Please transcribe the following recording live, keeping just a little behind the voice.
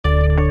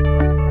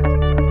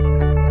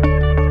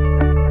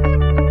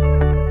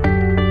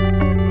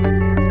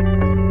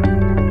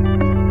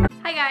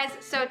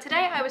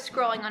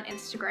on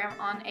Instagram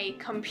on a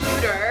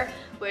computer,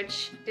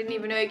 which didn't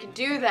even know you could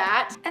do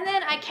that. And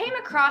then I came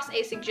across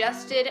a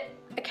suggested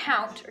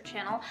account or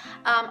channel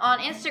on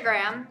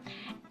Instagram,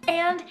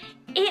 and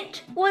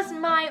it was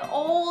my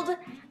old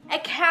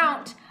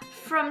account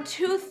from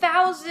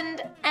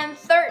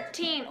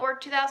 2013 or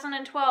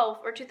 2012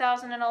 or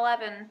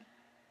 2011.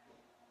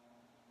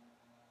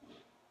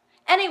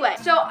 Anyway,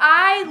 so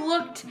I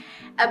looked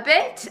a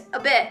bit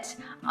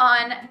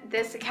on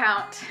this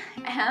account,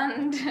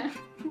 and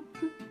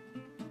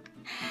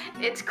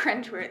it's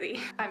cringeworthy.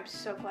 I'm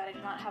so glad I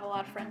do not have a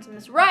lot of friends in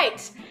this.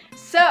 Right,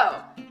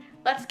 so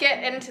let's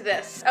get into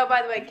this. Oh,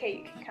 by the way, Kate,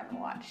 you can come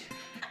and watch.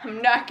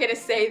 I'm not gonna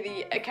say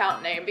the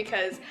account name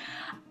because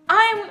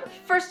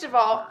first of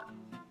all,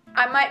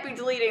 I might be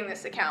deleting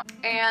this account.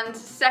 And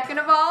second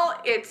of all,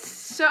 it's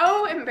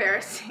so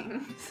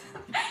embarrassing.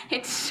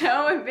 It's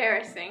so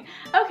embarrassing.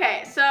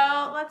 Okay,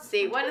 so let's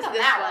see. What is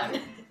this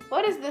one?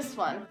 What is this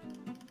one?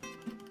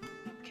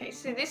 Okay,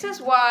 so this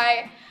is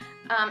why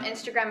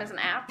Instagram is an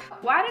app.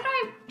 Why did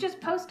I just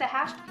post a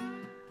hashtag?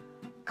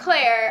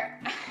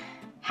 Claire.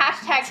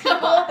 Hashtag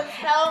people,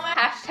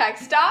 hashtag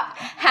stop,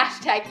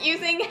 hashtag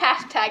using,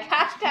 hashtag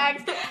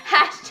hashtags,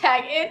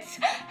 hashtag it's,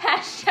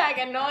 hashtag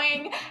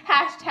annoying,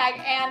 hashtag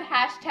and,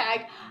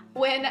 hashtag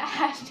when,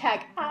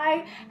 hashtag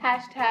I,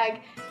 hashtag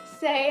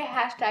say,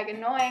 hashtag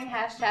annoying,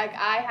 hashtag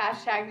I,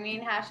 hashtag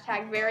mean,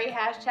 hashtag very,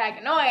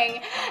 hashtag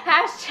annoying,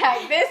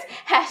 hashtag this,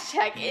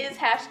 hashtag is,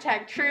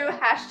 hashtag true,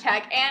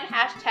 hashtag and,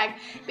 hashtag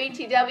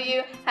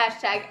BTW,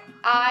 hashtag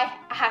I,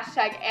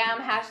 hashtag am,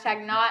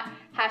 hashtag not,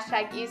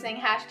 hashtag using,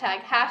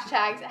 hashtag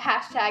hashtags,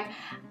 hashtag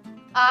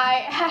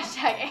I,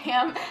 hashtag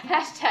am,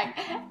 hashtag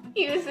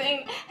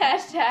using,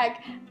 hashtag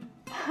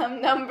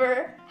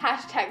number,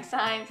 hashtag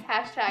signs,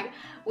 hashtag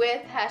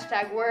with,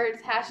 hashtag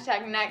words,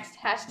 hashtag next,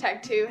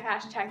 hashtag to,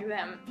 hashtag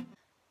them.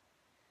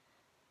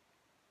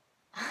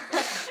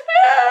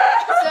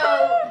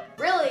 So,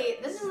 really,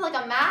 this is like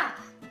a math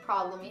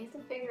problem. You have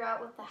to figure out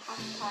what the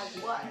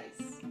hashtag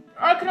was.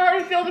 I can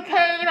already feel the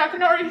pain. I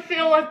can already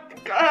feel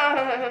like,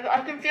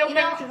 I can feel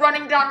things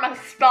running down my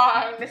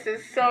spine. This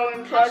is so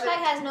unpleasant.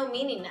 Hashtag has no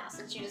meaning now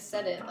since you just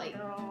said it like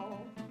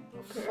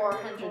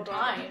 400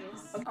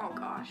 times. Oh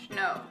gosh,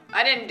 no.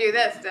 I didn't do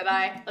this, did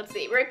I? Let's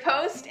see.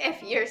 Repost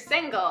if you're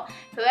single.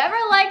 Whoever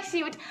likes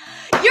you. You're 10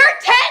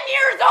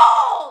 years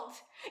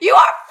old! You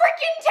are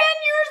freaking 10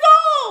 years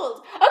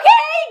old!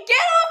 Okay?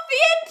 Get off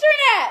the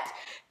internet!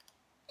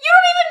 You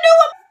don't even know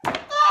what.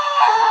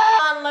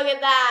 Look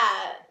at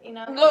that. You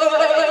know? Okay.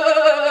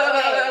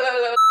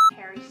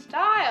 Harry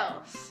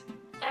Styles.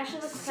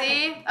 Actually,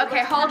 see?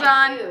 Okay, hold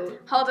on.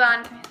 Hold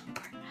on.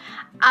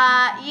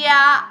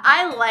 Yeah,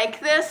 I like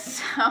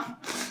this, so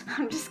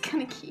I'm just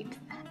gonna keep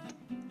that.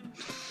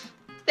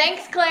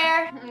 Thanks,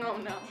 Claire. No.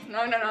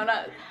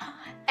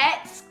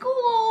 At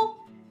school,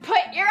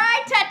 put your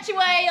eye touch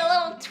away, you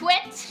little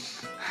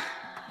twit.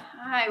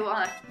 I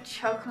want to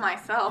choke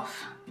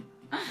myself.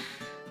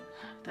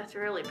 That's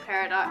really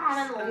paradox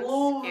and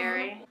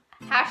scary.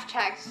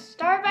 Hashtag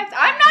Starbucks.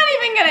 I'm not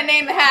even gonna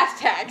name the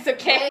hashtags,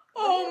 okay?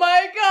 Oh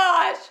my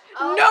gosh!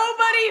 Oh.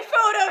 Nobody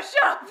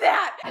photoshopped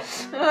that!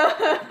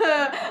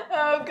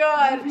 Oh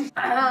god.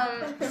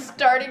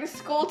 Starting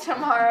school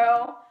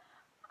tomorrow.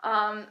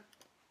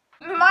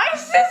 My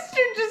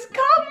sister just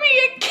called me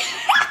a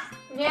kid!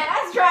 Yeah,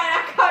 that's right,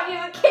 I called you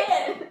a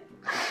kid!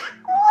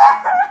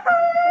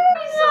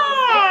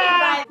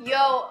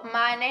 Yo,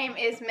 my name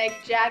is Mick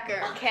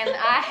Jagger. Can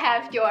I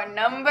have your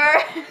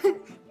number?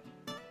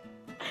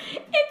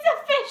 It's a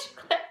fish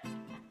clip.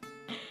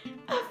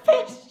 A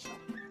fish.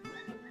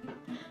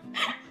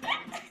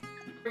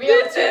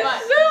 This is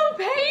so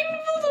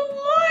painful to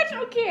watch.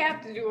 Okay, I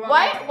have to do one.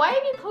 Why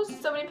have you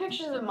posted so many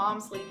pictures of mom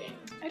sleeping?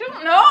 I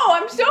don't know.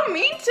 I'm so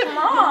mean to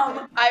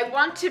mom. I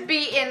want to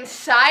be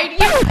inside you.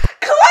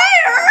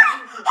 Claire!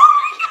 Oh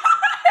my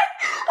god!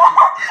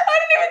 I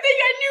don't even think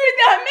I knew what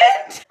that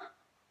meant.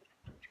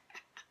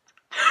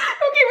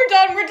 Okay, we're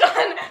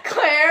done.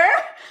 Claire.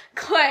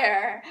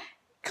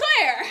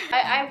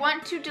 I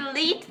want to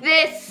delete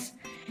this.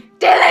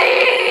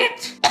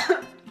 Delete!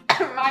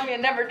 Remind me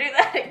to never do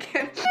that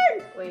again.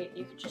 Wait,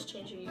 you could just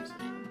change your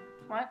username.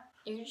 What?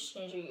 You can just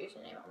change your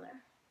username on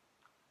there.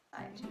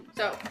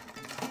 So,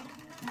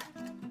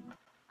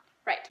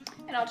 right.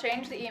 And I'll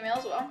change the email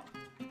as well.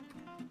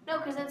 No,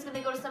 because then it's going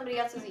to go to somebody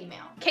else's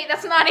email. Kate,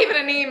 that's not even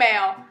an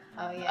email.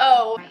 Oh, yeah.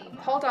 Oh,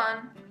 hold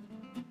on.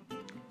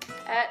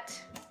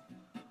 At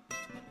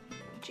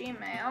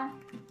gmail.com.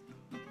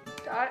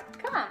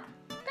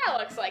 That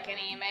looks like an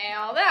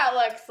email. That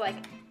looks like,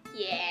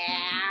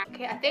 yeah.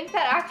 Okay, I think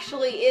that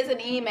actually is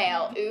an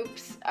email.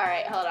 Oops. All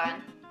right, hold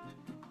on.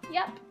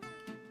 Yep.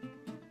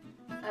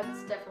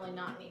 That's definitely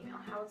not an email.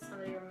 How would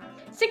somebody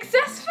remember?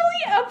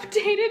 Successfully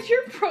updated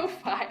your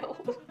profile.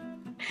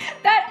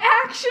 That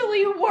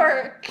actually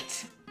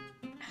worked.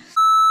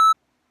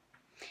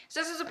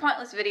 So this is a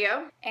pointless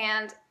video,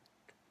 and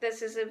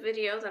this is a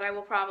video that I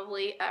will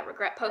probably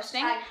regret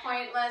posting. Hashtag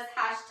pointless,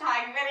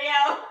 hashtag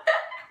video.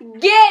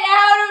 Get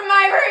out of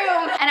my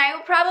room! And I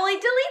will probably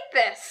delete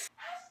this.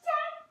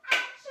 Hashtag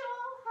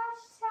actual,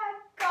 hashtag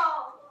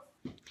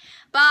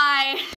Bye.